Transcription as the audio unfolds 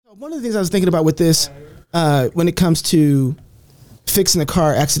One of the things I was thinking about with this, when it comes to fixing a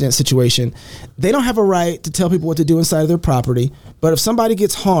car accident situation, they don't have a right to tell people what to do inside of their property. But if somebody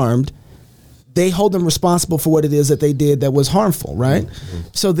gets harmed, they hold them responsible for what it is that they did that was harmful, right? Mm-hmm.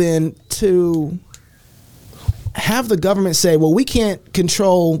 So then to have the government say, well, we can't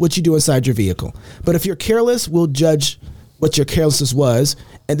control what you do inside your vehicle, but if you're careless, we'll judge what your carelessness was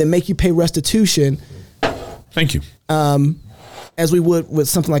and then make you pay restitution. Thank you. As we would with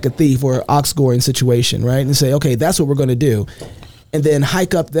something like a thief or an ox goring situation, right? And say, okay, that's what we're going to do. And then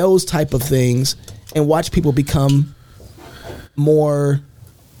hike up those type of things and watch people become more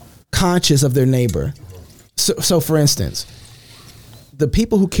conscious of their neighbor. So for instance, the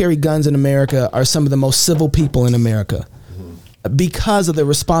people who carry guns in America are some of the most civil people in America because of their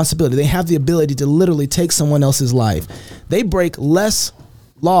responsibility. They have the ability to literally take someone else's life. They break less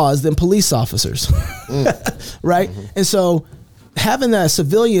laws than police officers, right? Mm-hmm. And so having a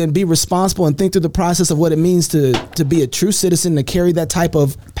civilian be responsible and think through the process of what it means to be a true citizen, to carry that type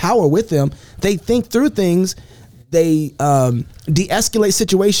of power with them, they think through things. They de-escalate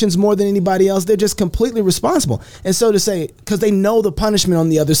situations more than anybody else. They're just completely responsible. And so to say, because they know the punishment on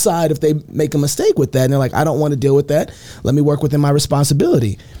the other side if they make a mistake with that, and they're like, I don't want to deal with that. Let me work within my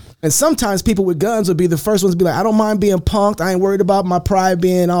responsibility. And sometimes people with guns would be the first ones to be like, I don't mind being punked. I ain't worried about my pride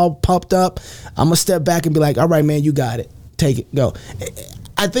being all pumped up. I'm going to step back and be like, all right, man, you got it. Take it, go.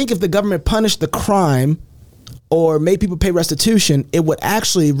 I think if the government punished the crime or made people pay restitution, it would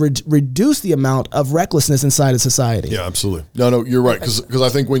actually reduce the amount of recklessness inside of society. Yeah, absolutely. No, you're right. Because I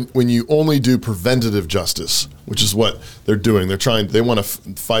think when you only do preventative justice, which is what they're doing, they want to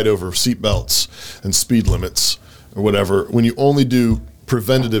fight over seatbelts and speed limits or whatever. When you only do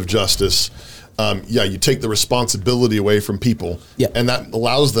preventative justice, you take the responsibility away from people, and that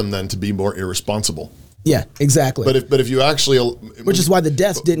allows them then to be more irresponsible. Yeah, exactly. But if you actually, which is why the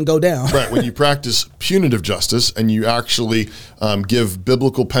deaths didn't go down. Right. When you practice punitive justice and you actually give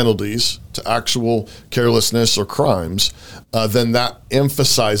biblical penalties to actual carelessness or crimes, then that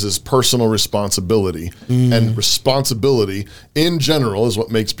emphasizes personal responsibility. And responsibility in general is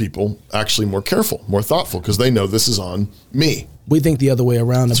what makes people actually more careful, more thoughtful, because they know this is on me. We think the other way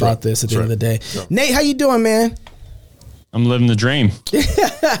around about this at the end of the day. Yeah. Nate, how you doing, man? I'm living the dream.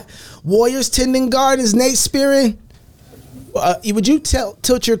 Warriors tending gardens, Nate Spearing. Would you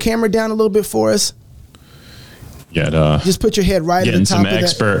tilt your camera down a little bit for us? Yeah. Just put your head right at the top of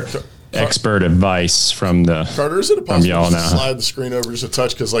that. Expert advice from the Carter, is it possible to now. slide the screen over just a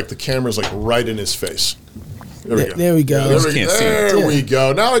touch because the camera's right in his face? There we go. There we go. There we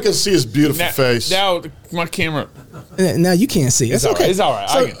go. Now I can see his beautiful face. Now my camera. Now you can't see. It's okay. It's all right.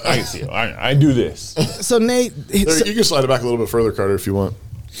 So, I can see it. I do this. So Nate, you can slide it back a little bit further, Carter, if you want.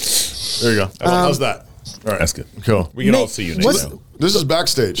 There you go. How's that? All right, that's good. Cool. We can all see you, Nate. This is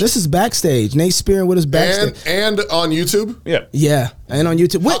backstage. This is backstage. Nate Spearing with us backstage. And on YouTube? Yeah, and on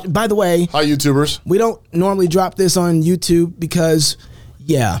YouTube. By the way, hi, YouTubers. We don't normally drop this on YouTube because,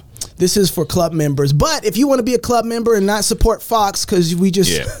 this is for club members. But if you want to be a club member and not support Fox, because we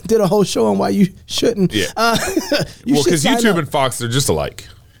just did a whole show on why you shouldn't. Yeah. Because YouTube and Fox, they're just alike.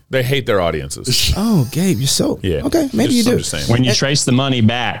 They hate their audiences. Oh, Gabe, you're so... Yeah. Okay, maybe you do. When you trace the money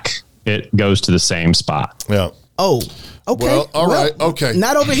back, it goes to the same spot. Yeah. Oh, okay. Well, all right. Okay.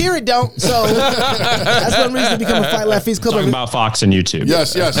 Not over here, it don't. So that's one reason to become a Fight Laugh Feast Club. Talking about Fox and YouTube.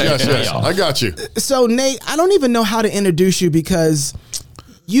 Yes. I got you. So, Nate, I don't even know how to introduce you because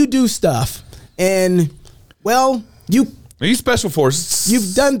you do stuff. And, well, you special forces.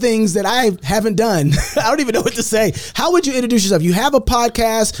 You've done things that I haven't done. I don't even know what to say. How would you introduce yourself? You have a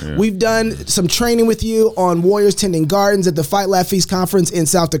podcast. Yeah. We've done some training with you on Warriors Tending Gardens at the Fight Laugh Feast Conference in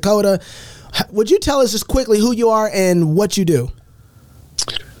South Dakota. Would you tell us just quickly who you are and what you do?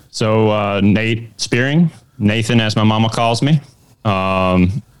 So Nate Spearing, Nathan as my mama calls me.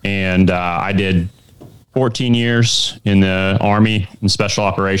 And I did 14 years in the Army in Special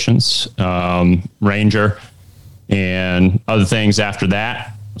Operations, Ranger, and other things after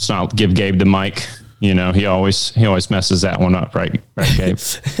that. Let's not give Gabe the mic. He always messes that one up, right Gabe?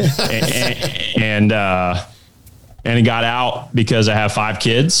 and he got out because I have 5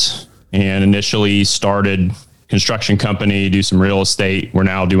 kids and initially started construction company, do some real estate. We're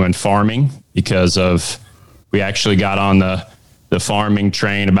now doing farming because we actually got on the farming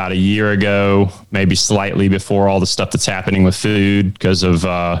train about a year ago, maybe slightly before all the stuff that's happening with food because of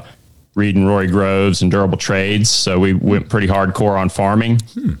Reed and Rory Groves and durable trades. So we went pretty hardcore on farming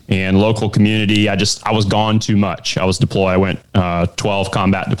and local community. I was gone too much. I was deployed. I went 12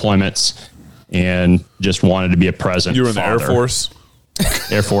 combat deployments and just wanted to be a present. You were in the Air Force?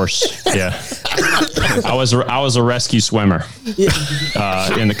 Air Force. Yeah. I was a rescue swimmer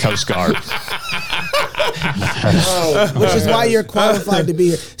in the Coast Guard. Which is why you're qualified to be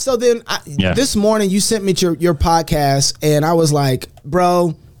here. So then this morning you sent me your podcast and I was like,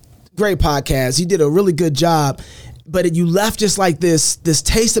 bro, great podcast. You did a really good job. But you left just like this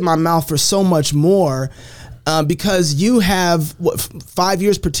taste in my mouth for so much more. Because you have 5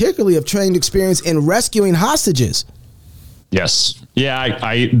 years particularly of trained experience in rescuing hostages. Yes. Yeah.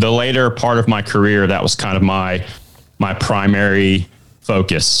 I the later part of my career, that was kind of my primary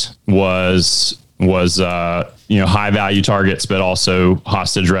focus was high value targets, but also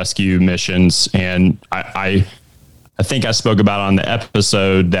hostage rescue missions. And I think I spoke about on the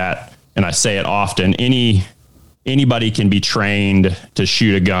episode that, and I say it often, anybody can be trained to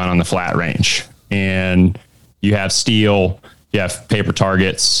shoot a gun on the flat range. And you have steel, you have paper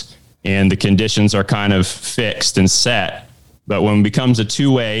targets, and the conditions are kind of fixed and set. But when it becomes a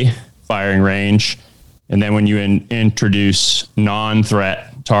two-way firing range, and then when you introduce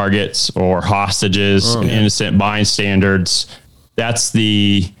non-threat targets or hostages and innocent bystanders, that's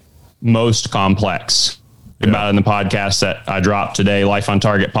the most complex. About in the podcast that I dropped today, Life on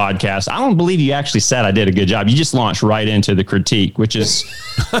Target podcast. I don't believe you actually said I did a good job. You just launched right into the critique, which is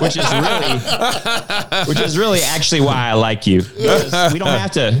really actually why I like you. We don't have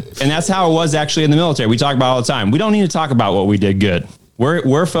to, and that's how it was actually in the military. We talk about it all the time. We don't need to talk about what we did good.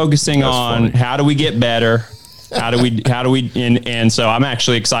 We're focusing on how do we get better. How do we, and so I'm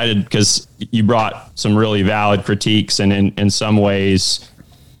actually excited because you brought some really valid critiques, and in some ways,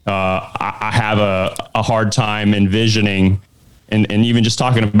 I have a hard time envisioning and even just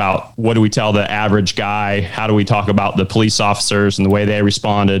talking about what do we tell the average guy? How do we talk about the police officers and the way they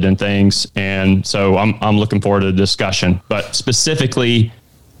responded and things? And so I'm looking forward to the discussion. But specifically,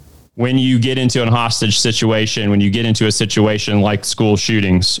 when you get into a hostage situation, when you get into a situation like school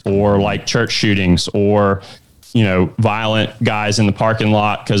shootings or like church shootings or, violent guys in the parking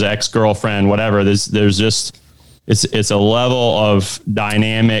lot because ex-girlfriend, whatever, there's just, it's a level of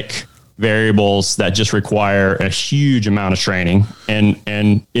dynamic variables that just require a huge amount of training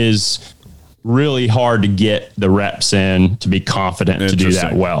and is really hard to get the reps in to be confident to do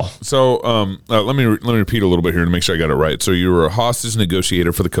that well. So let me repeat a little bit here to make sure I got it right. So you were a hostage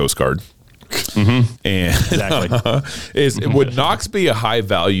negotiator for the Coast Guard. Mm-hmm. And exactly. Would Knox be a high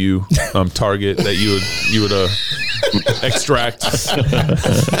value target that you would extract?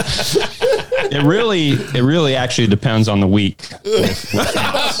 It really actually depends on the week.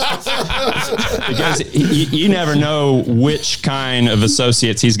 Because you never know which kind of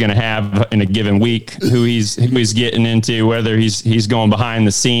associates he's going to have in a given week, who he's getting into, whether he's going behind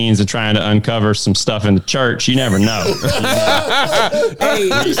the scenes and trying to uncover some stuff in the church. You never know. Hey,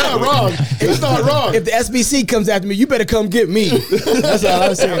 he's not wrong. He's not wrong. If the SBC comes after me, you better come get me. That's all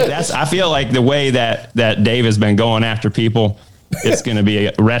I'm saying. I feel like the way that Dave has been going after people, it's going to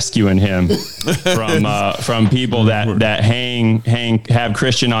be rescuing him from people that have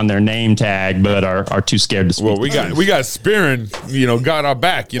Christian on their name tag, but are too scared to speak. Well, we got Spearing, got our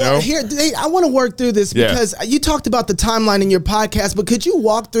back, Here, I want to work through this because you talked about the timeline in your podcast, but could you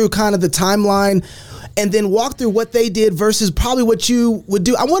walk through kind of the timeline and then walk through what they did versus probably what you would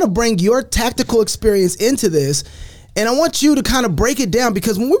do? I want to bring your tactical experience into this. And I want you to kind of break it down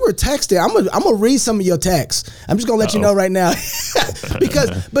because when we were texting, I'm gonna read some of your texts. I'm just gonna let you know right now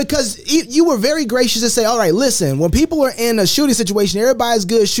because you were very gracious to say, all right, listen, when people are in a shooting situation, everybody's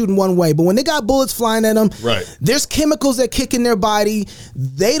good shooting one way, but when they got bullets flying at them, there's chemicals that kick in their body.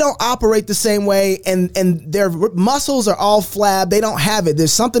 They don't operate the same way, and their muscles are all flab. They don't have it.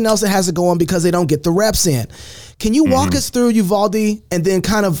 There's something else that has to go on because they don't get the reps in. Can you walk us through Uvalde and then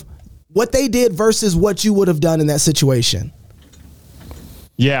kind of what they did versus what you would have done in that situation?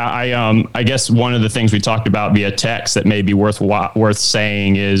 Yeah, I guess one of the things we talked about via text that may be worth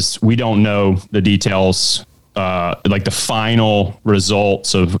saying is we don't know the details, like the final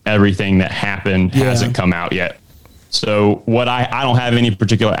results of everything that happened hasn't come out yet. So what I don't have any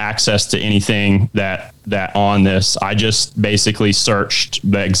particular access to anything that on this. I just basically searched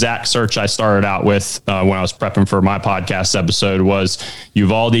the exact search I started out with when I was prepping for my podcast episode was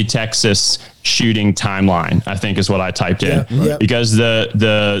Uvalde, Texas shooting timeline, I think is what I typed in. Because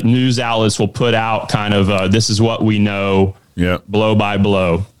the news outlets will put out kind of this is what we know blow by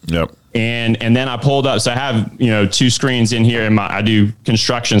blow. And then I pulled up, so I have, two screens in here I do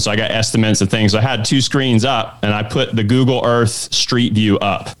construction. So I got estimates and things. So I had two screens up and I put the Google Earth Street View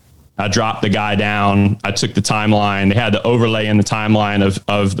up. I dropped the guy down. I took the timeline. They had the overlay in the timeline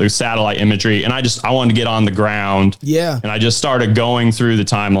of the satellite imagery. And I wanted to get on the ground. And I just started going through the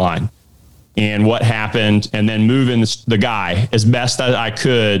timeline. and what happened, and then moving the guy as best as I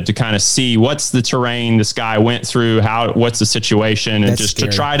could to kind of see what's the terrain this guy went through, what's the situation, and That's just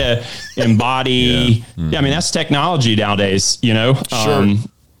scary. to try to embody. Yeah, I mean, that's technology nowadays, you know. Sure.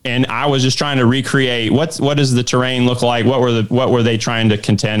 And I was just trying to recreate what does the terrain look like? What were they trying to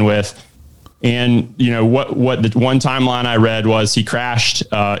contend with? And you know what the one timeline I read was he crashed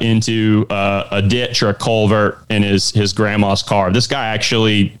into a ditch or a culvert in his grandma's car. This guy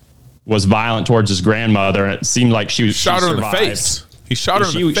actually was violent towards his grandmother, and it seemed like she Shot her in the survived. face. He shot her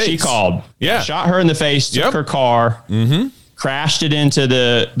in the face. She called. Yeah. Shot her in the face, took her car, crashed it into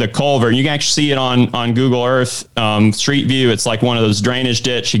the culvert. You can actually see it on Google Earth Street View. It's like one of those drainage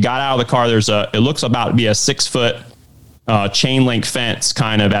ditch. He got out of the car. It looks about to be a 6-foot chain link fence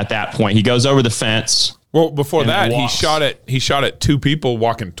kind of at that point. He goes over the fence. Well, before that, walks. he shot at two people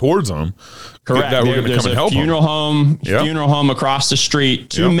walking towards him. Correct. That were going to There's come and a help funeral him. home. Yep. Funeral home across the street.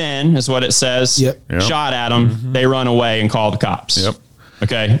 Two Yep. men is what it says. Yep. Shot at them. They run away and call the cops. Yep.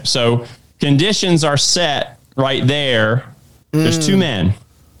 Okay. So conditions are set right there. There's two men,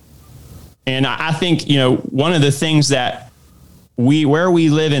 and I think one of the things that where we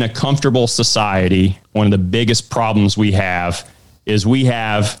live in a comfortable society, one of the biggest problems we have is we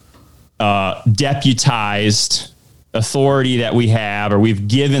have deputized authority that we have, or we've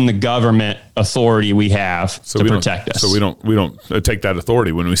given the government authority we have to protect us. So we don't take that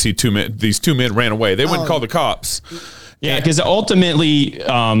authority when we see these two men ran away. They wouldn't call the cops. Yeah, because ultimately,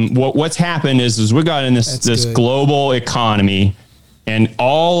 what's happened is we got in this global economy, and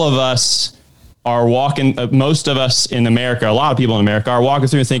all of us are walking. Most of us in America, a lot of people in America, are walking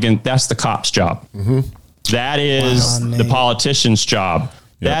through and thinking that's the cop's job. That is the politician's job.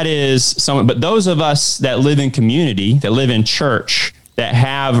 Yep. That is but those of us that live in community, that live in church, that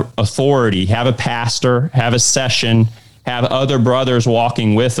have authority, have a pastor, have a session, have other brothers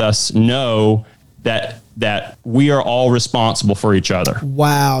walking with us, know that we are all responsible for each other.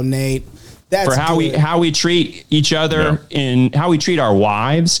 Wow, Nate. That's for how we treat each other, and how we treat our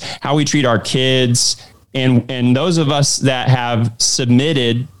wives, how we treat our kids, and those of us that have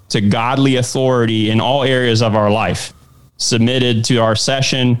submitted to godly authority in all areas of our life, submitted to our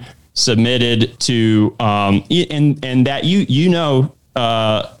session, submitted to and that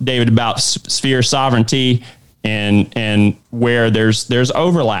David, about sphere sovereignty. And where there's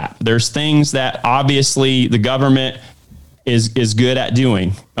overlap, there's things that obviously the government is good at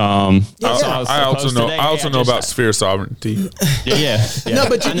doing. I also know about sphere sovereignty. Yeah. No,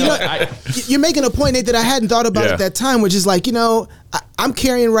 but you're making a point, Nate, that I hadn't thought about at that time, which is like, I'm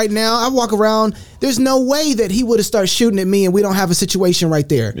carrying right now. I walk around. There's no way that he would have started shooting at me and we don't have a situation right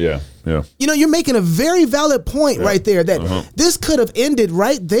there. Yeah. You're making a very valid point right there that this could have ended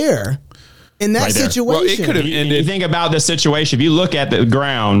right there. In that situation, well, it could have ended. You think about this situation. If you look at the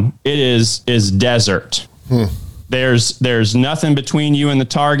ground, it is desert. There's nothing between you and the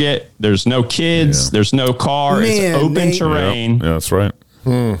target. There's no kids. There's no car. It's open terrain. Yeah, that's right.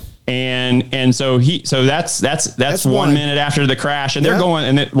 And so that's 1 minute after the crash, and they're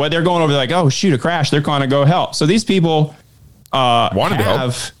going they're going over. They're like, oh shoot, a crash. They're going to go help. So these people wanted to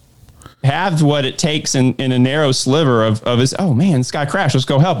help. Have what it takes in a narrow sliver of his, oh man, this guy crashed, let's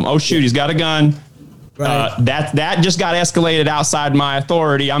go help him. Oh shoot, he's got a gun. Right. That just got escalated outside my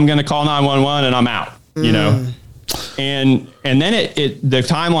authority. I'm going to call 911 and I'm out, And then the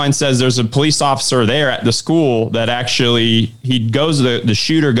timeline says there's a police officer there at the school that actually, the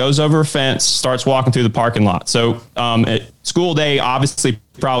shooter goes over a fence, starts walking through the parking lot. So school day, obviously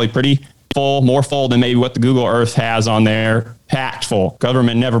probably pretty full, more full than maybe what the Google Earth has on there. Packed full.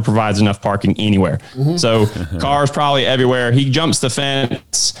 Government never provides enough parking anywhere. So cars probably everywhere. He jumps the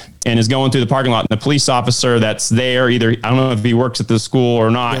fence and is going through the parking lot. And the police officer that's there, either, I don't know if he works at the school or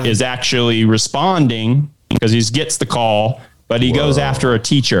not, is actually responding because he gets the call, but he goes after a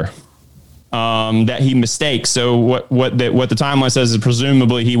teacher that he mistakes. So what the timeline says is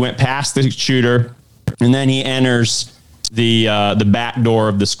presumably he went past the shooter and then he enters the back door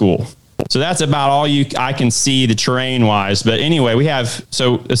of the school. So that's about all I can see the terrain wise. But anyway,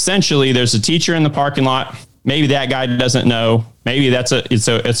 so essentially there's a teacher in the parking lot. Maybe that guy doesn't know. Maybe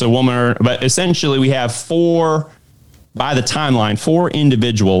it's a woman, but essentially we have four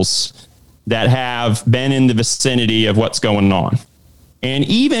individuals that have been in the vicinity of what's going on. And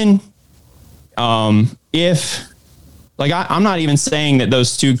even if, I'm not even saying that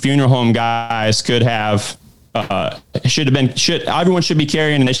those two funeral home guys could have, everyone should be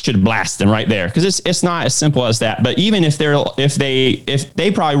carrying and they should blast them right there. Cause it's not as simple as that. But even if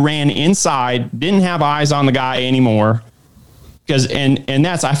they probably ran inside, didn't have eyes on the guy anymore. Cause, and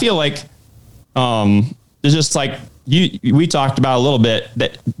that's, I feel like, it's just like we talked about a little bit,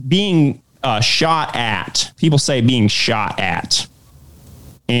 that being shot at. People say being shot at.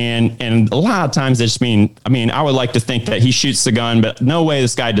 And a lot of times they just mean, I would like to think that he shoots the gun, but no way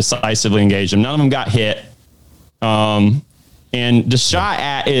this guy decisively engaged him. None of them got hit. And the shot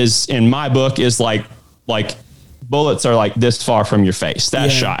at is, in my book, is like bullets are like this far from your face.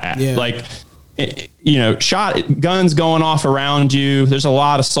 That's shot at. Yeah. Like, guns going off around you. There's a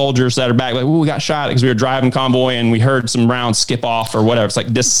lot of soldiers that are back. Like, we got shot because we were driving convoy and we heard some rounds skip off or whatever. It's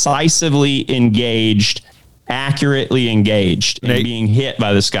like decisively engaged, accurately engaged, and being hit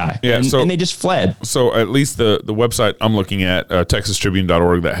by this guy. Yeah, and they just fled. So at least the website I'm looking at,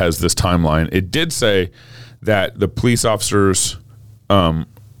 TexasTribune.org, that has this timeline, it did say that the police officers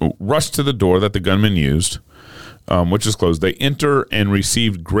rushed to the door that the gunman used, which is closed. They enter and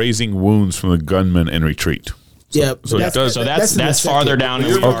received grazing wounds from the gunman and retreat. So that's farther down.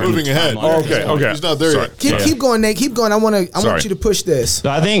 You're moving ahead. Okay. He's not there yet. Keep going, Nate. Keep going. I want you to push this.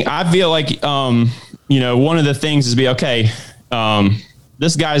 So I feel like one of the things is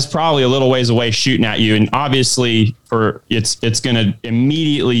this guy's probably a little ways away shooting at you, and obviously it's going to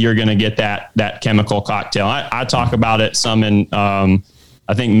immediately, you're going to get that chemical cocktail. I talk about it some in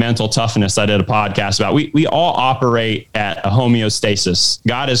I think Mental Toughness. I did a podcast about. We all operate at a homeostasis.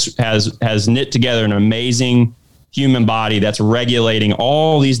 God has knit together an amazing human body that's regulating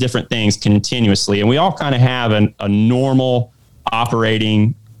all these different things continuously, and we all kind of have a normal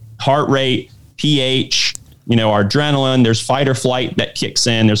operating heart rate, pH, our adrenaline, there's fight or flight that kicks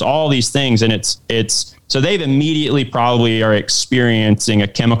in. There's all these things. And it's so they've immediately probably are experiencing a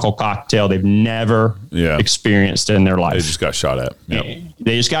chemical cocktail they've never experienced in their life. They just got shot at. Yep.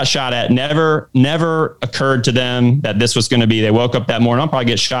 They just got shot at. Never occurred to them that this was going to be, they woke up that morning, I'll probably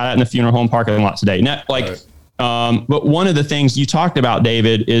get shot at in the funeral home parking lot today. But one of the things you talked about,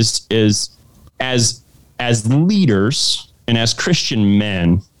 David, is as leaders and as Christian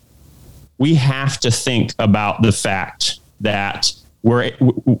men, we have to think about the fact that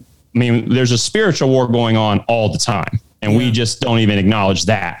there's a spiritual war going on all the time, and we just don't even acknowledge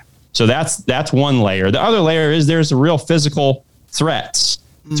that. So that's one layer. The other layer is there's a real physical threats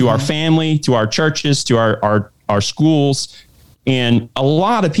to our family, to our churches, to our schools. And a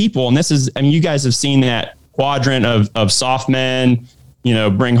lot of people, and this is, you guys have seen that quadrant of soft men,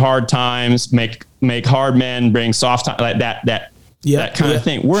 bring hard times, make hard men, bring soft times, like that kind of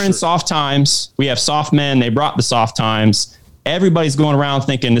thing. We're in soft times. We have soft men. They brought the soft times. Everybody's going around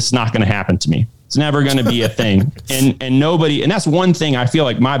thinking this is not going to happen to me. It's never going to be a thing. And nobody, and that's one thing I feel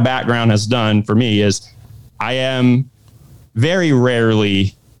like my background has done for me is I am very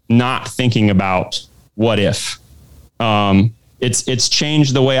rarely not thinking about what if. It's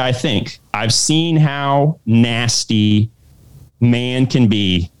changed the way I think. I've seen how nasty man can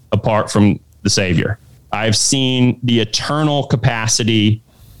be apart from the Savior. I've seen the eternal capacity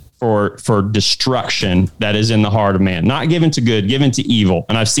for destruction that is in the heart of man, not given to good, given to evil.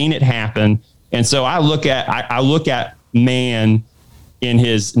 And I've seen it happen. And so I look at man in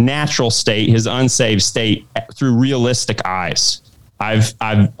his natural state, his unsaved state, through realistic eyes. I've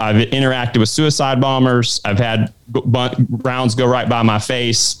interacted with suicide bombers. I've had rounds go right by my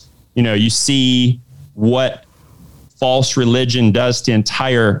face. You see what false religion does to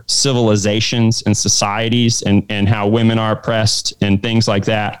entire civilizations and societies, and how women are oppressed and things like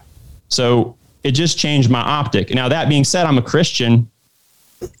that. So it just changed my optic. Now, that being said, I'm a Christian,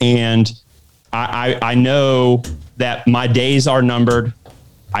 and I know that my days are numbered.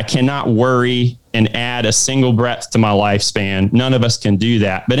 I cannot worry and add a single breath to my lifespan. None of us can do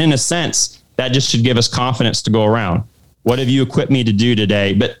that. But in a sense, that just should give us confidence to go around. What have you equipped me to do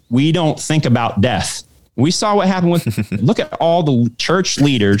today? But we don't think about death. We saw what happened with, look at all the church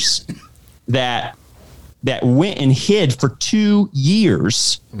leaders that went and hid for 2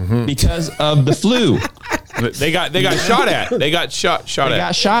 years because of the flu. They got shot at. They got shot at.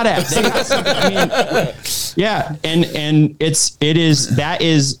 Got shot at. And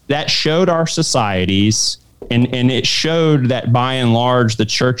that showed our societies, and it showed that by and large the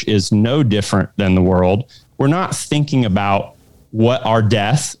church is no different than the world. We're not thinking about what our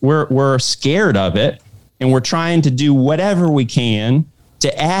death. We're scared of it, and we're trying to do whatever we can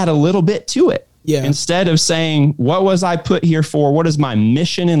to add a little bit to it. Yeah. Instead of saying, what was I put here for? What is my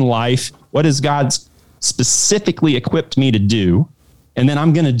mission in life? What has God specifically equipped me to do? And then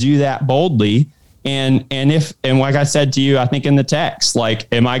I'm going to do that boldly. And like I said to you, I think in the text, like,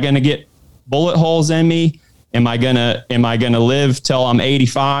 am I going to get bullet holes in me? Am I going to live till I'm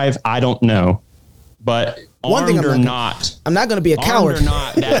 85? I don't know. But one thing I'm not going to be a coward or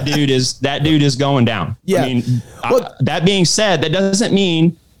not. That dude is going down. Yeah. That being said, that doesn't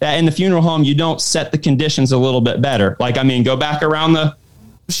mean that in the funeral home, you don't set the conditions a little bit better. Like, go back around the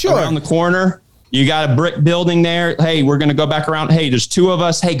Sure. around the corner. You got a brick building there. Hey, we're going to go back around. Hey, there's two of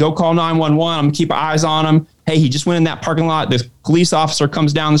us. Hey, go call 911. I'm going to keep eyes on him. Hey, he just went in that parking lot. The police officer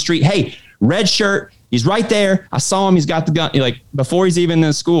comes down the street. Hey, red shirt. He's right there. I saw him. He's got the gun. Like, before he's even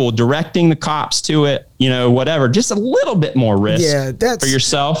in school, directing the cops to it, whatever. Just a little bit more risk for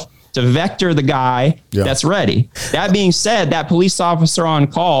yourself to vector the guy that's ready. That being said, that police officer on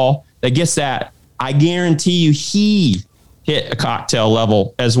call that gets that, I guarantee you he hit a cocktail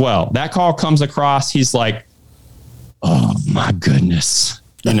level as well. That call comes across. He's like, oh my goodness.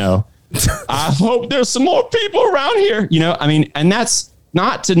 I hope there's some more people around here. And that's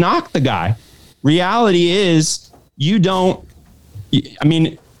not to knock the guy. Reality is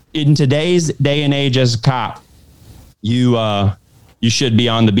in today's day and age as a cop, you should be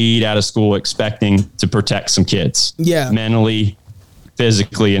on the beat out of school expecting to protect some kids. Yeah. Mentally,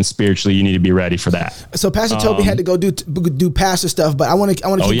 physically, and spiritually, you need to be ready for that. So Pastor Toby had to go do pastor stuff, but I want to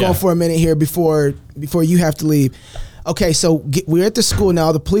keep going for a minute here before you have to leave. Okay, so we're at the school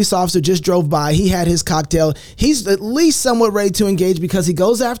now. The police officer just drove by. He had his cocktail. He's at least somewhat ready to engage because he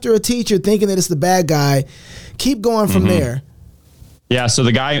goes after a teacher thinking that it's the bad guy. Keep going from there. Yeah, so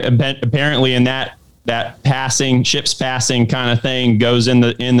the guy apparently in that ship's passing kind of thing goes in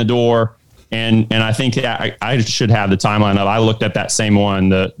the door. And I think I should have the timeline up. I looked at that same one,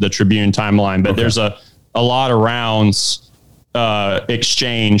 the Tribune timeline, but there's a lot of rounds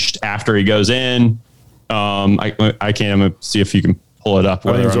exchanged after he goes in. I can't. I'm gonna see if you can pull it up.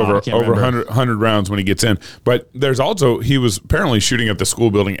 I think it's over 100 rounds when he gets in. But there's also, he was apparently shooting at the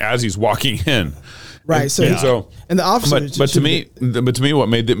school building as he's walking in. Right. And the officer. But to me, what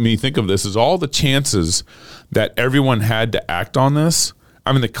made me think of this is all the chances that everyone had to act on this.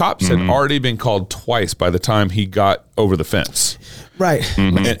 I mean, the cops had already been called twice by the time he got over the fence. Right.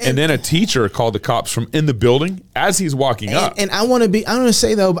 And then a teacher called the cops from in the building as he's walking up. And I want to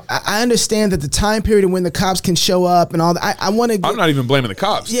say, though, I understand that the time period when the cops can show up and all that, I'm not even blaming the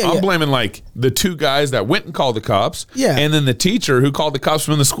cops. I'm blaming like the two guys that went and called the cops. Yeah. And then the teacher who called the cops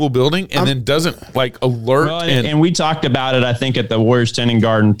from the school building and then doesn't like alert. Well, and we talked about it, I think, at the Warriors Tending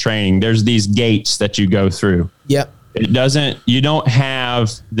Garden training. There's these gates that you go through. Yep. You don't have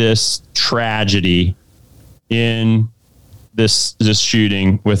this tragedy in this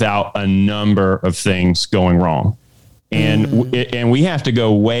shooting without a number of things going wrong. And and we have to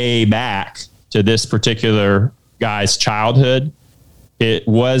go way back to this particular guy's childhood. It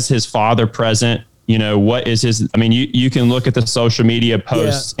was his father present. What is his, you can look at the social media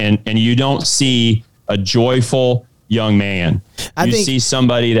posts and you don't see a joyful young man. You see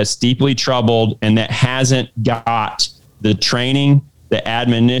somebody that's deeply troubled and that hasn't got the training, the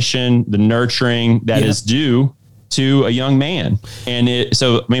admonition, the nurturing that is due to a young man. And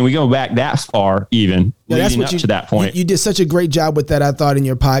we go back that far even leading up to that point. You did such a great job with that, I thought, in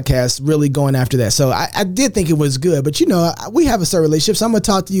your podcast, really going after that. So I did think it was good, but we have a certain relationship, so I'm going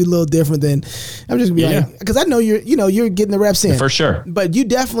to talk to you a little different than I'm just going to be like, because I know you're getting the reps in. For sure. But you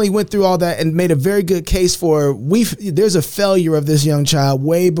definitely went through all that and made a very good case for there's a failure of this young child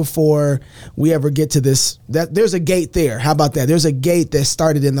way before we ever get to this. That there's a gate there. How about that? There's a gate that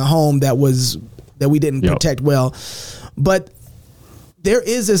started in the home that we didn't protect well. But there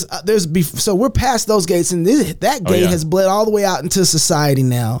is this, so we're past those gates, and that gate has bled all the way out into society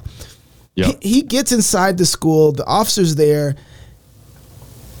now. Yep. He gets inside the school, the officer's there.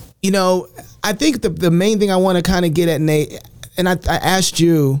 I think the main thing I want to kind of get at, Nate, and I asked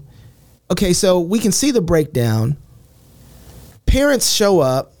you, okay, so we can see the breakdown. Parents show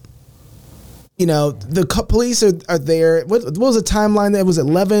up. The police are there. What was the timeline? That was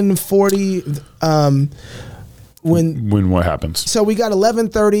 11:40. When what happens? So we got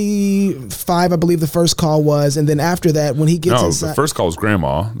 11:35, I believe the first call was, and then after that, when he gets inside, the first call was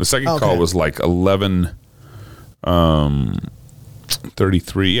grandma. The second call was like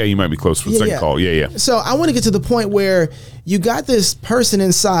 11:33. Yeah, you might be close for the second call. Yeah. So I want to get to the point where you got this person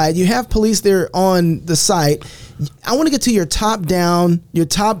inside. You have police there on the site. I want to get to your top down, your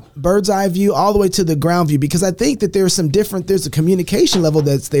top bird's eye view, all the way to the ground view, because I think that there's a communication level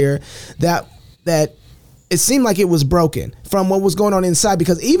that's there that it seemed like it was broken from what was going on inside.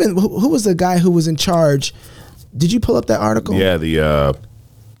 Because even who was the guy who was in charge? Did you pull up that article? Yeah, the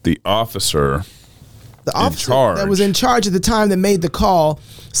officer. The officer that was in charge at the time that made the call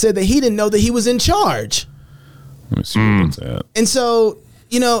said that he didn't know that he was in charge. Let me see where that's at. And so,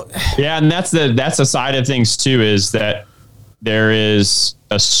 yeah, and that's the side of things too, is that there is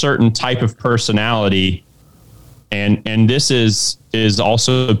a certain type of personality, and this is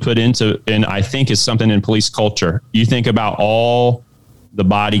also put into, and I think is something in police culture. You think about all the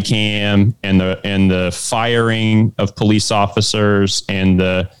body cam and the firing of police officers and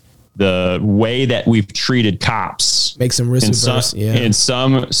the way that we've treated cops makes them risk averse. In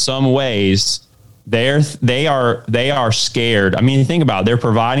some ways, they are scared. I mean, think about it. They're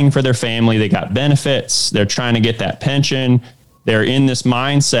providing for their family. They got benefits. They're trying to get that pension. They're in this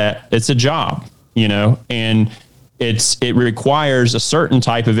mindset. It's a job, and it requires a certain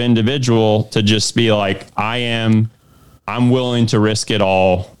type of individual to just be like, I'm willing to risk it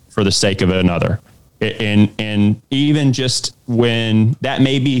all for the sake of another. And even just when that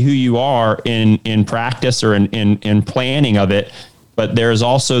may be who you are in practice or in planning of it, but there's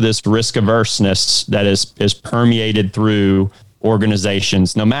also this risk averseness that is permeated through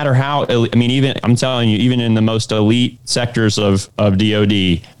organizations, no matter how, even I'm telling you, even in the most elite sectors of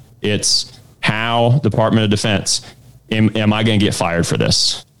DOD, it's how Department of Defense, am I going to get fired for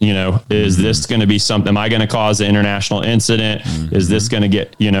this? Is this going to be something, am I going to cause an international incident? Is this going to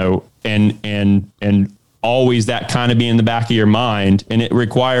get, and always that kind of be in the back of your mind. And it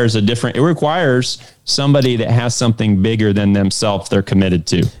requires somebody that has something bigger than themselves they're committed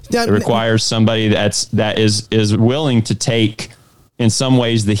to. It requires somebody that is willing to take, in some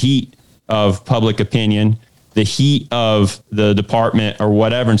ways, the heat of public opinion, the heat of the department or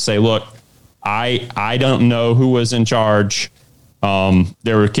whatever, and say, look, I don't know who was in charge.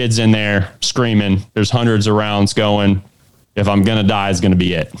 There were kids in there screaming. There's hundreds of rounds going. If I'm going to die, it's going to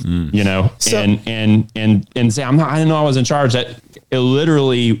be it, so, and say, I didn't know I was in charge. That it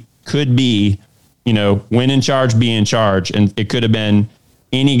literally could be, when in charge, be in charge. And it could have been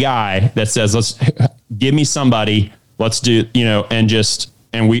any guy that says, let's give me somebody, let's do, and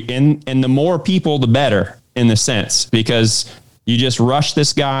the more people, the better, in the sense, because you just rush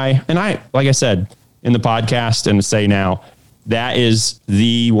this guy. And like I said, in the podcast and say now, that is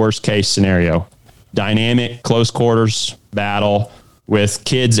the worst case scenario. Dynamic, close quarters battle with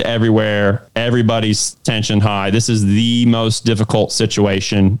kids everywhere. Everybody's tension high. This is the most difficult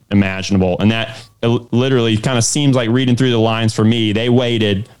situation imaginable. And that literally kind of seems like, reading through the lines for me, they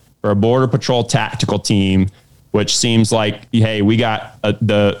waited for a Border Patrol tactical team, which seems like, hey, we got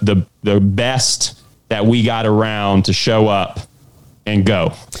the best that we got around to show up and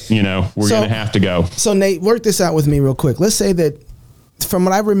go. We're going to have to go. So Nate, work this out with me real quick. Let's say that, from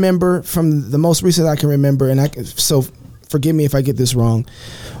what I remember, from the most recent I can remember, and so forgive me if I get this wrong,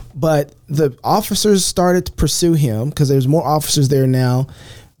 but the officers started to pursue him because there's more officers there now.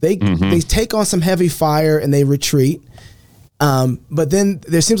 They take on some heavy fire and they retreat. But then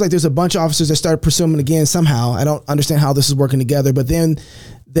there seems like there's a bunch of officers that started pursuing him again somehow. I don't understand how this is working together. But then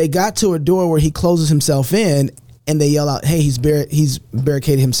they got to a door where he closes himself in, and they yell out, hey, he's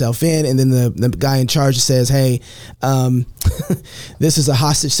barricaded himself in. And then the guy in charge says, hey, this is a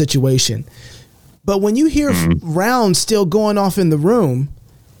hostage situation. But when you hear rounds still going off in the room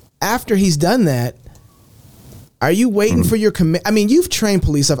after he's done that, are you waiting for your command? I mean, you've trained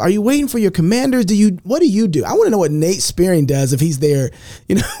police stuff. Are you waiting for your commanders? What do you do? I want to know what Nate Spearing does if he's there.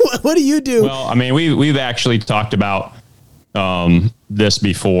 What do you do? Well, I mean, we've actually talked about this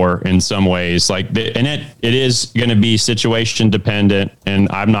before in some ways, and it is going to be situation dependent. And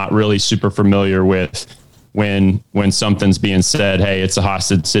I'm not really super familiar with when something's being said, hey, it's a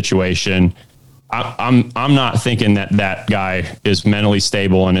hostage situation. I'm not thinking that guy is mentally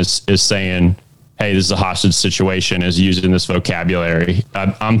stable and is saying, hey, this is a hostage situation, is using this vocabulary.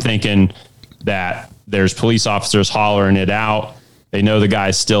 I'm thinking that there's police officers hollering it out. They know the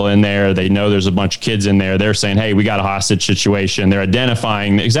guy's still in there. They know there's a bunch of kids in there. They're saying, hey, we got a hostage situation. They're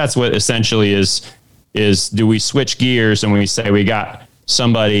identifying, because that's what essentially is do we switch gears and we say we got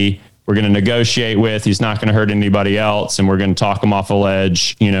somebody we're going to negotiate with, he's not going to hurt anybody else, and we're going to talk him off a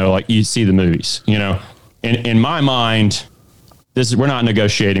ledge, like you see the movies, in my mind, we're not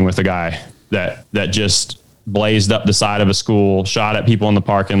negotiating with a guy that just blazed up the side of a school, shot at people in the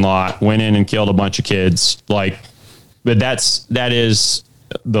parking lot, went in and killed a bunch of kids. But that is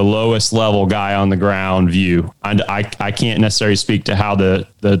the lowest level guy on the ground view. I can't necessarily speak to how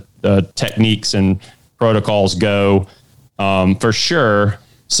the techniques and protocols go. For sure,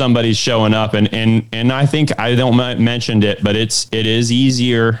 somebody's showing up, and I think I don't mentioned it, but it is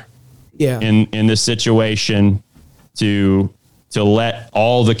easier in this situation to let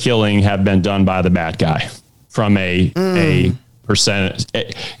all the killing have been done by the bad guy from a percentage,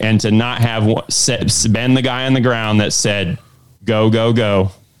 and to not have been the guy on the ground that said, go,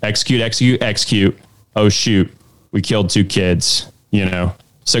 execute. Oh shoot, we killed 2 kids,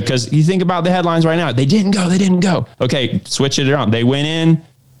 So, cause you think about the headlines right now, they didn't go. Okay. Switch it around. They went in,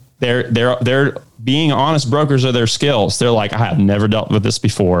 they're being honest brokers of their skills. They're like, I have never dealt with this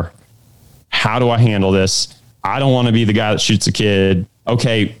before. How do I handle this? I don't want to be the guy that shoots a kid.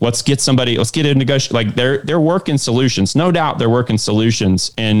 okay, let's get a negotiation. Like they're working solutions. No doubt they're working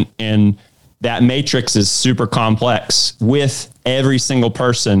solutions. And that matrix is super complex with every single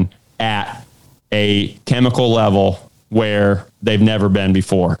person at a chemical level where they've never been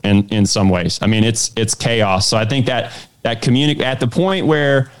before in some ways. I mean, it's chaos. So I think that at the point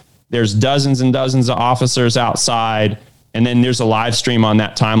where there's dozens and dozens of officers outside, and then there's a live stream on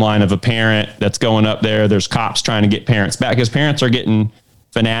that timeline of a parent that's going up there. There's cops trying to get parents back because parents are getting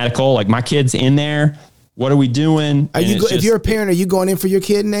fanatical. Like, my kid's in there. What are we doing? If you're a parent, are you going in for your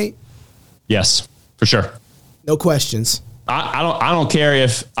kid, Nate? Yes, for sure. No questions. I don't care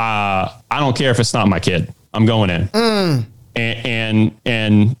if it's not my kid. I'm going in.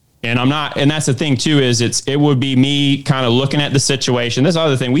 And I'm not, and that's the thing too, is it would be me kind of looking at the situation. This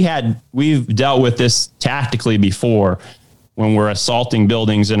other thing, we've dealt with this tactically before when we're assaulting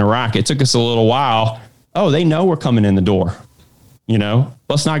buildings in Iraq. It took us a little while. Oh, they know we're coming in the door.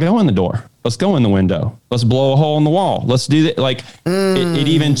 Let's not go in the door. Let's go in the window. Let's blow a hole in the wall. Let's do that. Like it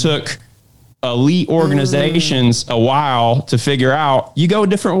even took elite organizations a while to figure out, you go a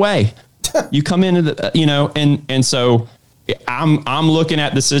different way. You come into the, and so I'm looking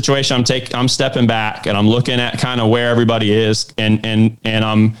at the situation. I'm stepping back and I'm looking at kind of where everybody is, and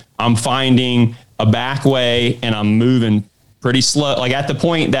I'm finding a back way, and I'm moving pretty slow. Like at the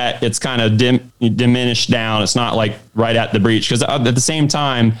point that it's kind of diminished down. It's not like right at the breach, because at the same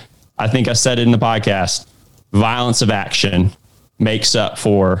time, I think I said it in the podcast, violence of action makes up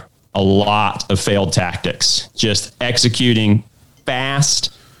for a lot of failed tactics. Just executing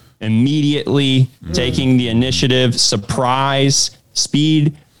fast, immediately, taking the initiative, surprise,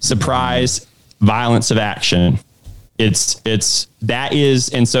 violence of action. And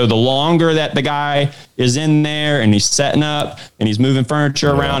so the longer that the guy is in there and he's setting up and he's moving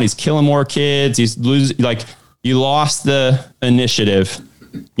furniture around, he's killing more kids, he's losing, like, you lost the initiative,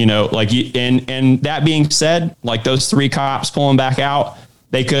 and that being said, like those 3 cops pulling back out,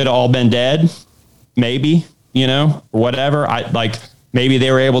 they could all been dead, maybe, or whatever. Maybe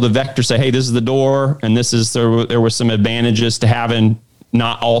they were able to vector say, hey, this is the door, and there were some advantages to having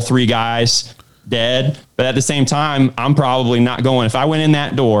not all 3 guys dead. But at the same time, I'm probably not going. If I went in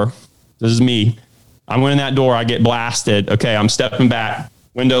that door, this is me, I went in that door, I get blasted. Okay, I'm stepping back,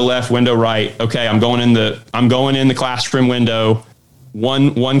 window left, window right. Okay, I'm going in the classroom window,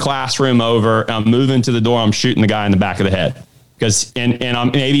 one classroom over, I'm moving to the door, I'm shooting the guy in the back of the head. Because and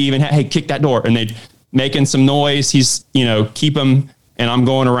I'm maybe even, hey, kick that door, and they making some noise. He's keep him, and I'm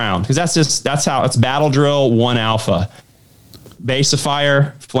going around, because that's how it's battle drill 1 alpha, base of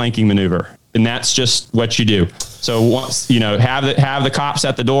fire, flanking maneuver, and that's just what you do. So once have the cops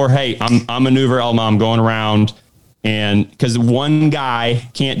at the door, hey, I'm maneuver Elma, I'm going around, and because one guy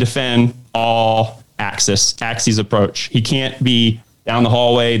can't defend all axes approach, he can't be down the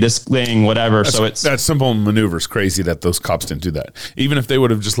hallway, this thing, whatever. That simple maneuver is crazy that those cops didn't do that. Even if they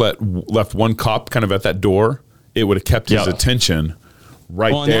would have just left one cop kind of at that door, it would have kept his attention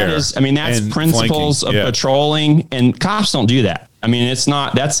right there. That's principles of patrolling, and cops don't do that. I mean, it's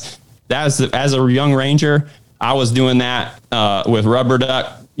not, as a young Ranger, I was doing that with rubber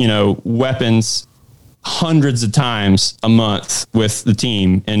duck, weapons hundreds of times a month with the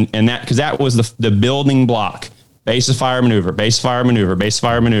team. And that, because that was the building block. Base of fire maneuver, base of fire maneuver, base of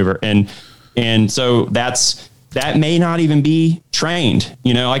fire maneuver. And so that may not even be trained,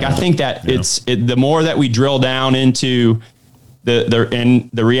 I think that the more that we drill down into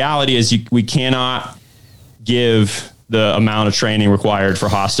the reality is we cannot give the amount of training required for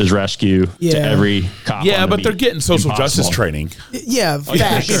hostage rescue to every cop. Yeah, but they're getting social justice training. Yeah,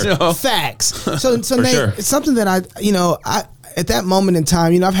 facts. Facts. So Nate, it's something that I at that moment in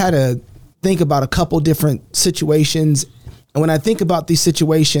time, I've had to think about a couple different situations. And when I think about these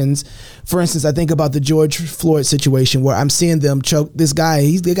situations, for instance, I think about the George Floyd situation where I'm seeing them choke this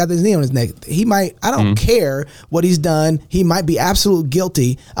guy. They got this knee on his neck. I don't care what he's done. He might be absolute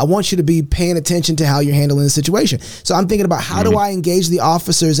guilty. I want you to be paying attention to how you're handling the situation. So I'm thinking about how do I engage the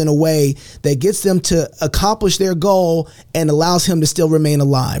officers in a way that gets them to accomplish their goal and allows him to still remain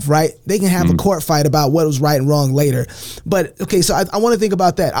alive, right? They can have a court fight about what was right and wrong later. But okay, so I want to think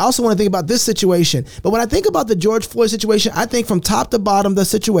about that. I also want to think about this situation. But when I think about the George Floyd situation, I think from top to bottom the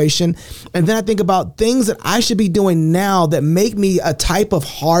situation, and then I think about things that I should be doing now that make me a type of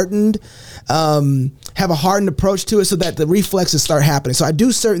hardened, have a hardened approach to it, so that the reflexes start happening. So I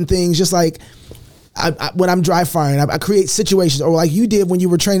do certain things, just like when I'm dry firing, I create situations, or like you did when you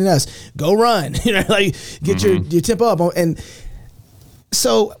were training us, go run, get your tempo up. And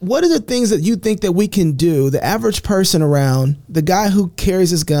so what are the things that you think that we can do, the average person around, the guy who carries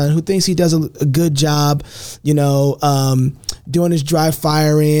his gun, who thinks he does a good job, doing this dry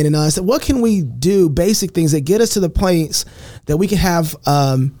firing, and I said, what can we do? Basic things that get us to the place that we can have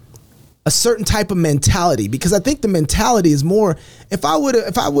a certain type of mentality. Because I think the mentality is more.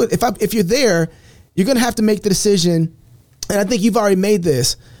 If you're there, you're gonna have to make the decision. And I think you've already made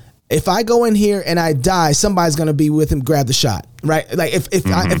this. If I go in here and I die, somebody's gonna be with him, grab the shot, right? Like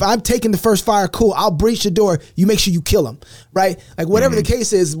if I'm taking the first fire, cool, I'll breach the door. You make sure you kill him, right? Like whatever the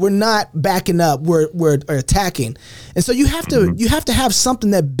case is, we're not backing up. We're attacking, and so you have to have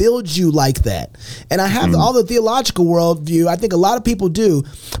something that builds you like that. And I have all the theological worldview. I think a lot of people do,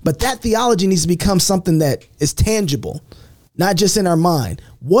 but that theology needs to become something that is tangible, not just in our mind.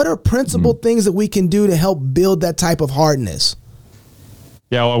 What are principal things that we can do to help build that type of hardness?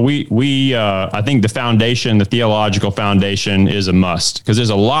 Yeah, well, I think the theological foundation is a must, because there's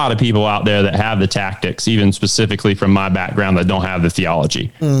a lot of people out there that have the tactics, even specifically from my background, that don't have the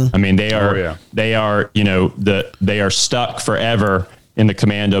theology. I mean, they are stuck forever in the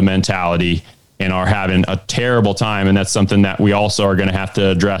commando mentality and are having a terrible time. And that's something that we also are going to have to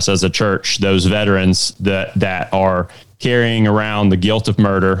address as a church, those veterans that are carrying around the guilt of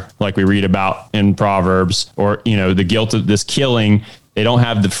murder, like we read about in Proverbs, or, the guilt of this killing. They don't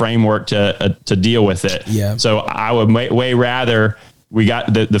have the framework to deal with it. Yeah. So I would way rather we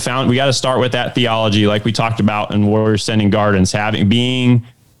got we got to start with that theology, like we talked about in Warriors Sending Gardens, being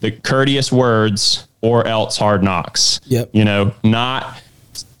the courteous words or else hard knocks. Yep. Not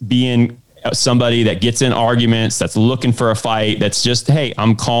being somebody that gets in arguments, that's looking for a fight, that's just, hey,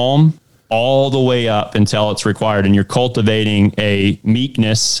 I'm calm all the way up until it's required. And you're cultivating a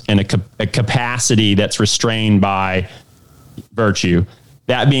meekness and a capacity that's restrained by virtue.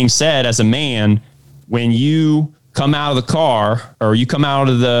 That being said, as a man, when you come out of the car or you come out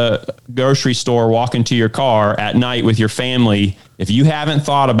of the grocery store, walk into your car at night with your family, if you haven't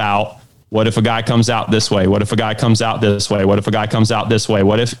thought about, what if a guy comes out this way? What if a guy comes out this way? What if a guy comes out this way?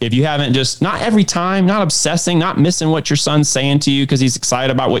 What if you haven't just, not every time, not obsessing, not missing what your son's saying to you because he's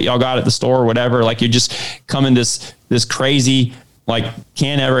excited about what y'all got at the store or whatever, like you're just coming this crazy, like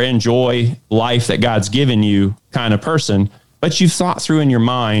can't ever enjoy life that God's given you kind of person. But you've thought through in your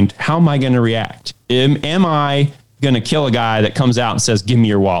mind, how am I going to react? Am I going to kill a guy that comes out and says, give me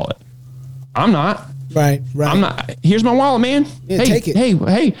your wallet? I'm not. Right. I'm not. Here's my wallet, man. Yeah, hey, take it.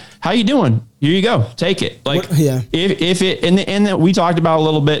 Hey, how you doing? Here you go. Take it. Like, if it, and that we talked about a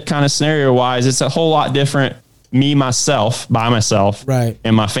little bit kind of scenario wise, it's a whole lot different. By myself, right,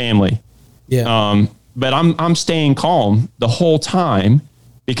 and my family. Yeah. But I'm staying calm the whole time.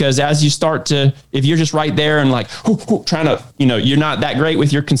 Because as you start to, if you're just right there and like trying to, you're not that great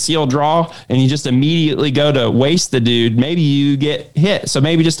with your concealed draw and you just immediately go to waste the dude, maybe you get hit. So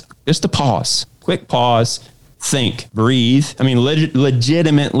maybe just a pause, quick pause, think, breathe. I mean,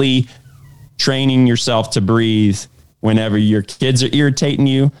 legitimately training yourself to breathe whenever your kids are irritating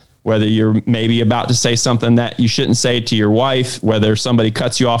you, whether you're maybe about to say something that you shouldn't say to your wife, whether somebody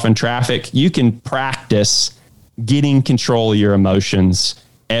cuts you off in traffic. You can practice getting control of your emotions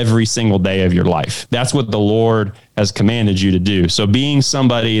every single day of your life. That's what the Lord has commanded you to do. So being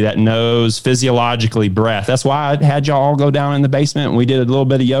somebody that knows physiologically breath, that's why I had y'all all go down in the basement and we did a little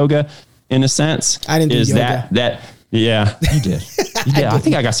bit of yoga in a sense. I didn't do yoga. Yeah, you did. You did. I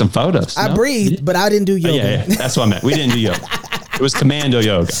think I got some photos. I breathed, but I didn't do yoga. Yeah, that's what I meant. We didn't do yoga. It was commando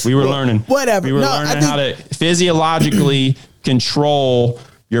yoga. We were learning. Whatever. We were learning how to physiologically control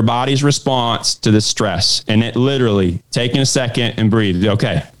your body's response to the stress, and it literally taking a second and breathe.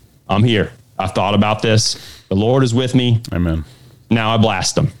 Okay, I'm here. I thought about this. The Lord is with me. Amen. Now I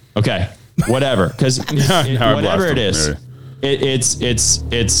blast them. Okay, whatever. Because whatever it is,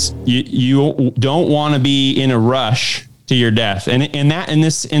 it's you don't want to be in a rush to your death, and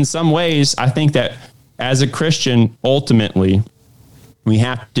in some ways, I think that as a Christian, ultimately, we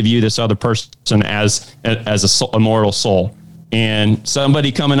have to view this other person as a immortal soul. And somebody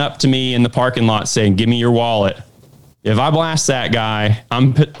coming up to me in the parking lot saying, give me your wallet. If I blast that guy,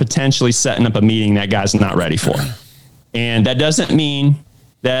 I'm potentially setting up a meeting that guy's not ready for. And that doesn't mean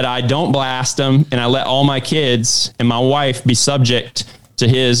that I don't blast him and I let all my kids and my wife be subject to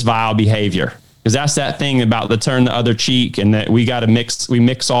his vile behavior. Because that's that thing about the turn the other cheek, and that we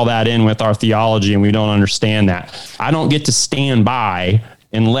mix all that in with our theology, and we don't understand that. I don't get to stand by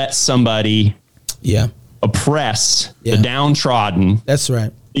and let somebody oppress the downtrodden. That's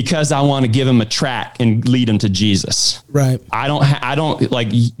right. Because I want to give them a track and lead them to Jesus. Right. I don't like,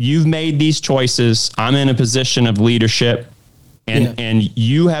 you've made these choices. I'm in a position of leadership, and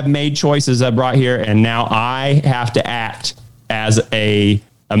you have made choices that brought here. And now I have to act as a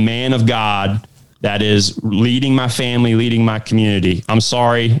man of God that is leading my family, leading my community. I'm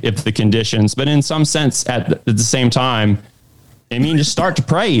sorry if the conditions, but in some sense at the same time, I mean, just start to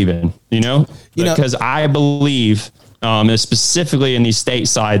pray even, because I believe, specifically in these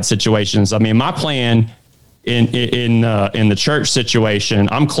stateside situations, I mean, my plan in the church situation,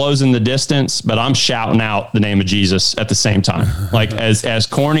 I'm closing the distance, but I'm shouting out the name of Jesus at the same time. Like as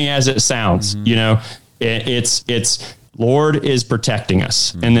corny as it sounds, it's Lord is protecting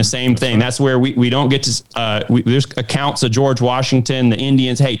us. And the same thing, that's where we don't get to, there's accounts of George Washington, the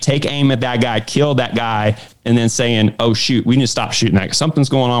Indians, hey, take aim at that guy, kill that guy. And then saying, oh shoot, we need to stop shooting that. Something's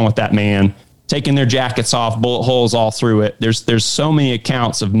going on with that man. Taking their jackets off, bullet holes all through it. There's so many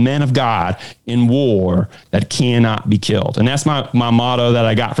accounts of men of God in war that cannot be killed. And that's my motto that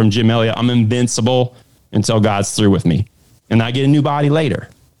I got from Jim Elliot. I'm invincible until God's through with me. And I get a new body later,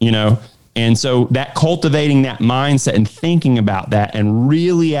 And so that cultivating that mindset and thinking about that and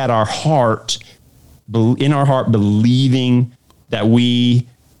really in our heart, believing that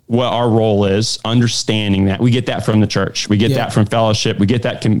what our role is, understanding that. We get that from the church. We get that from fellowship. We get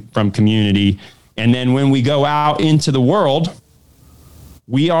that from community. And then when we go out into the world,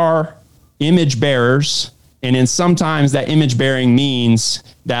 we are image bearers. And then sometimes that image bearing means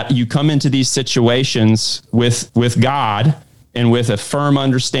that you come into these situations with God and with a firm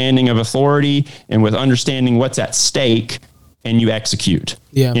understanding of authority and with understanding what's at stake, and you execute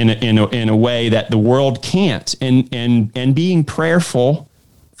in a way that the world can't. And being prayerful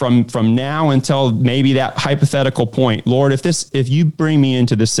from now until maybe that hypothetical point. Lord, if you bring me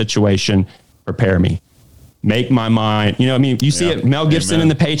into this situation, prepare me. Make my mind, you see it, Mel Gibson in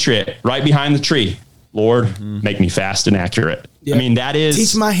The Patriot, right behind the tree. Lord, make me fast and accurate. Yeah. I mean, that is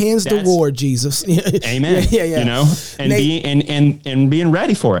teach my hands to war, Jesus. Amen. And being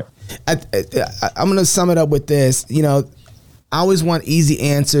ready for it. I'm going to sum it up with this. I always want easy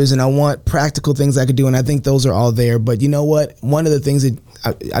answers and I want practical things I could do. And I think those are all there. But you know what? One of the things that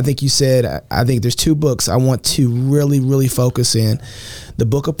I think you said, I think there's two books I want to really, really focus in. The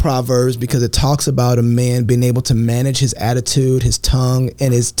book of Proverbs, because it talks about a man being able to manage his attitude, his tongue,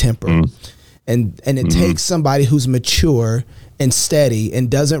 and his temper. And it takes somebody who's mature and steady and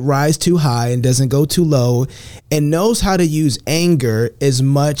doesn't rise too high and doesn't go too low and knows how to use anger as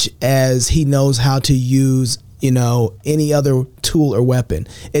much as he knows how to use any other tool or weapon.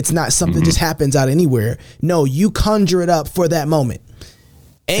 It's not something that just happens out anywhere. No, you conjure it up for that moment.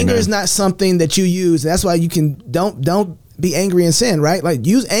 Anger is not something that you use. That's why you don't be angry and sin, right? Like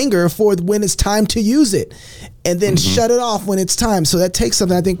use anger for when it's time to use it and then shut it off when it's time. So that takes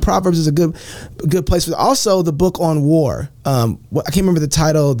something. I think Proverbs is a good place for it. Also the book on war. I can't remember the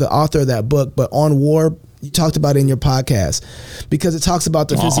title, the author of that book, but On War, you talked about it in your podcast because it talks about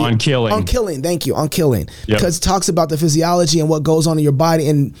the on killing. Thank you. On killing. Yep. Because it talks about the physiology and what goes on in your body.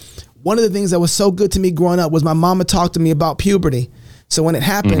 And one of the things that was so good to me growing up was my mama talked to me about puberty. So when it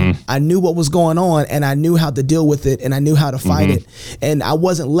happened, I knew what was going on and I knew how to deal with it and I knew how to fight it. And I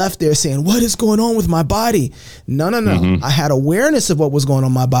wasn't left there saying, what is going on with my body? No. I had awareness of what was going on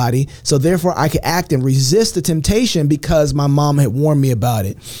in my body. So therefore I could act and resist the temptation because my mom had warned me about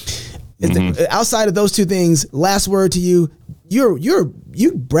it. Outside of those two things, last word to you,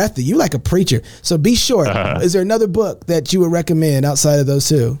 you breathy, you like a preacher. So be short. Is there another book that you would recommend outside of those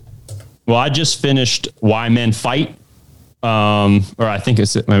two? Well, I just finished Why Men Fight. Or I think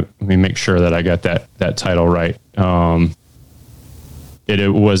let me make sure that I got that title right. It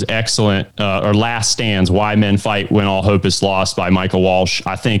was excellent. Or Last Stands, Why Men Fight When All Hope Is Lost by Michael Walsh.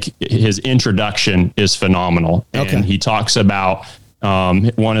 I think his introduction is phenomenal. And he talks about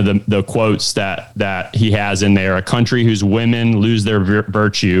one of the quotes that he has in there: a country whose women lose their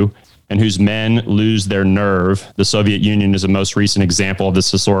virtue and whose men lose their nerve. The Soviet Union is the most recent example of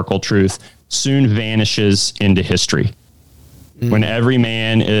this historical truth. Soon vanishes into history. When every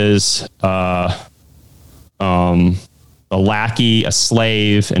man is a lackey, a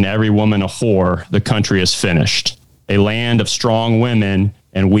slave, and every woman a whore, the country is finished. A land of strong women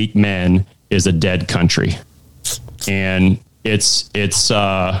and weak men is a dead country. And it's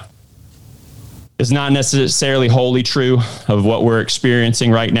not necessarily wholly true of what we're experiencing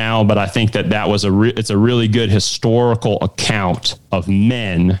right now, but I think that was it's a really good historical account of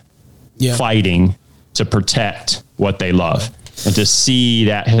men fighting to protect what they love. And to see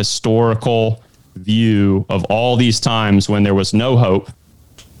that historical view of all these times when there was no hope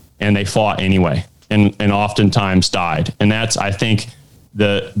and they fought anyway and oftentimes died. And that's, I think,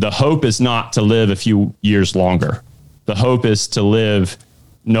 the hope is not to live a few years longer. The hope is to live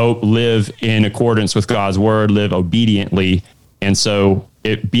in accordance with God's word, live obediently. And so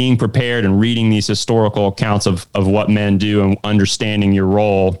being prepared and reading these historical accounts of what men do and understanding your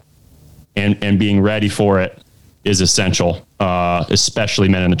role and being ready for it is essential. especially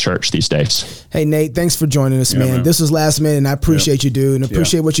men in the church these days. Hey, Nate, thanks for joining us, man. This was last minute, and I appreciate you, dude, and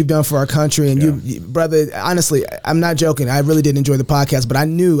appreciate what you've done for our country. And you, brother, honestly, I'm not joking. I really did enjoy the podcast, but I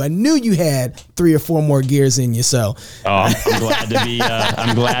knew you had 3 or 4 more gears in you. So I'm glad to be.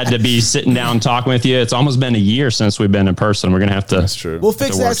 I'm glad to be sitting down talking with you. It's almost been a year since we've been in person. We're gonna have to. That's true. We'll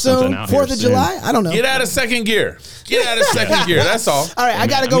fix that soon. 4th of July. I don't know. Get out of second gear. Get out of second gear. That's all. All right, I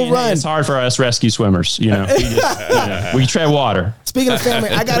gotta go run. It's hard for us rescue swimmers. We tread water. Speaking of family,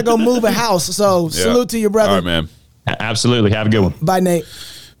 I gotta go move a house. So salute to your brother. All right, man. Absolutely. Have a good one. Bye, Nate.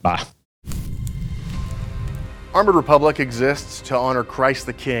 Bye. Armored Republic exists to honor Christ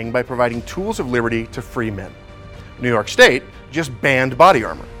the King by providing tools of liberty to free men. New York State just banned body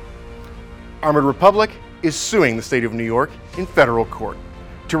armor. Armored Republic is suing the state of New York in federal court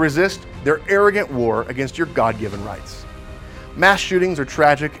to resist their arrogant war against your God-given rights. Mass shootings are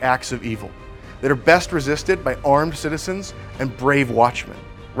tragic acts of evil that are best resisted by armed citizens and brave watchmen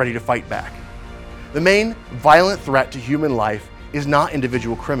ready to fight back. The main violent threat to human life is not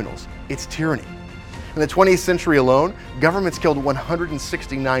individual criminals, it's tyranny. In the 20th century alone, governments killed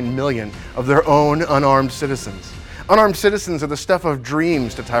 169 million of their own unarmed citizens. Unarmed citizens are the stuff of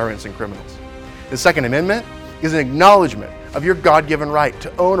dreams to tyrants and criminals. The Second Amendment is an acknowledgement of your God-given right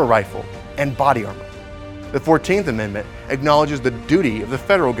to own a rifle and body armor. The 14th Amendment acknowledges the duty of the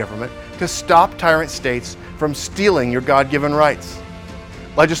federal government to stop tyrant states from stealing your God-given rights.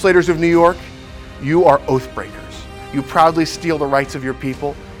 Legislators of New York, you are oath breakers. You proudly steal the rights of your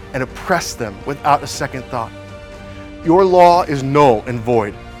people and oppress them without a second thought. Your law is null and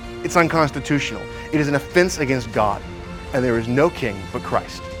void. It's unconstitutional. It is an offense against God, and there is no king but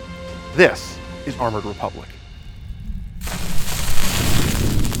Christ. This is Armored Republic.